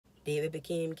David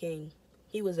became king.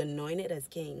 He was anointed as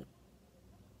king.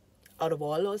 Out of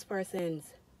all those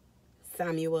persons,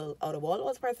 Samuel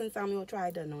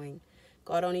tried to anoint.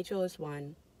 God only chose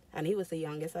one, and he was the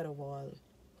youngest out of all.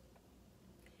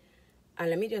 And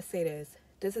let me just say this,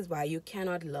 this is why you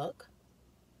cannot look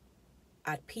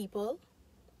at people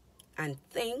and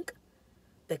think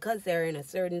because they're in a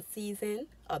certain season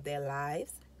of their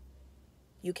lives,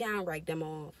 you can't write them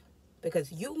off.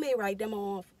 Because you may write them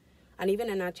off. And even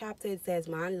in that chapter, it says,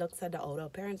 man looks at the outer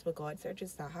appearance, but God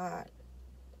searches the heart.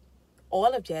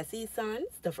 All of Jesse's sons,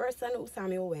 the first son who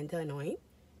Samuel went to anoint,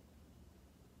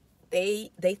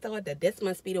 they thought that this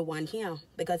must be the one here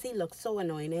because he looked so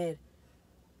anointed.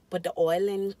 But the oil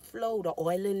didn't flow, the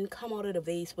oil didn't come out of the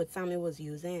vase what Samuel was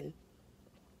using.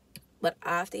 But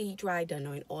after he tried to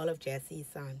anoint all of Jesse's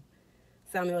sons,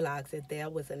 Samuel asked if there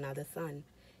was another son.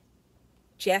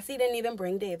 Jesse didn't even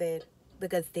bring David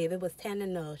because David was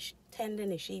tending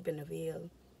the sheep in the field.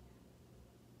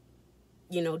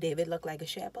 You know, David looked like a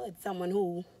shepherd, someone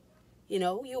who, you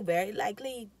know, you very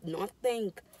likely not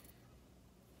think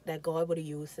that God would have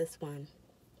used this one.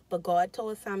 But God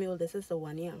told Samuel, this is the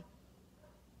one here.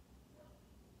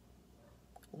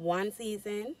 One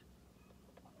season,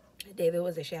 David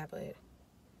was a shepherd.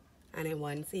 And in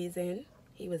one season,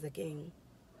 he was a king.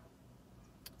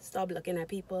 Stop looking at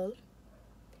people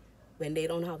when they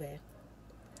don't have it.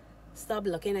 Stop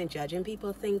looking and judging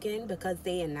people thinking because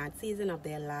they in that season of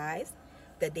their lives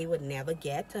that they would never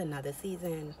get to another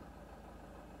season.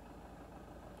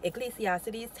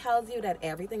 Ecclesiastes tells you that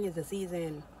everything is a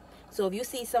season. So if you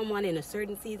see someone in a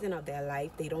certain season of their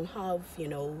life, they don't have, you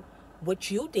know,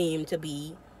 what you deem to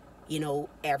be, you know,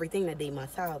 everything that they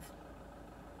must have.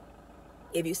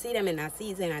 If you see them in that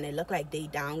season and it look like they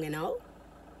down and out,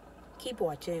 keep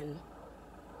watching.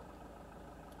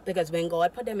 Because when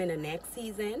God put them in the next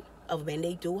season of when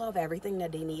they do have everything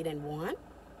that they need and want,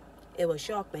 it will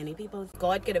shock many people.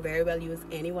 God could have very well used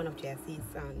any one of Jesse's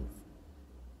sons.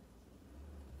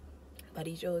 But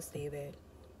he chose David.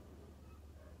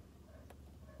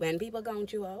 When people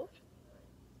count you out,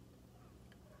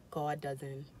 God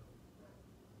doesn't.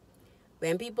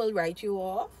 When people write you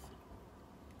off,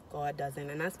 God doesn't.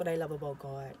 And that's what I love about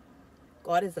God.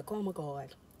 God is a karma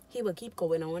God. He will keep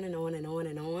going on and on and on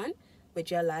and on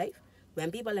with your life.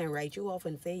 When people then write you off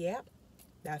and say, yep,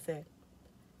 that's it.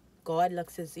 God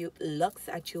looks at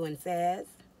you and says,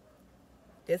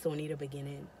 this is only the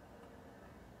beginning.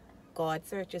 God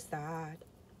searches the heart.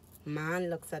 Man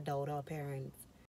looks at the outer appearance.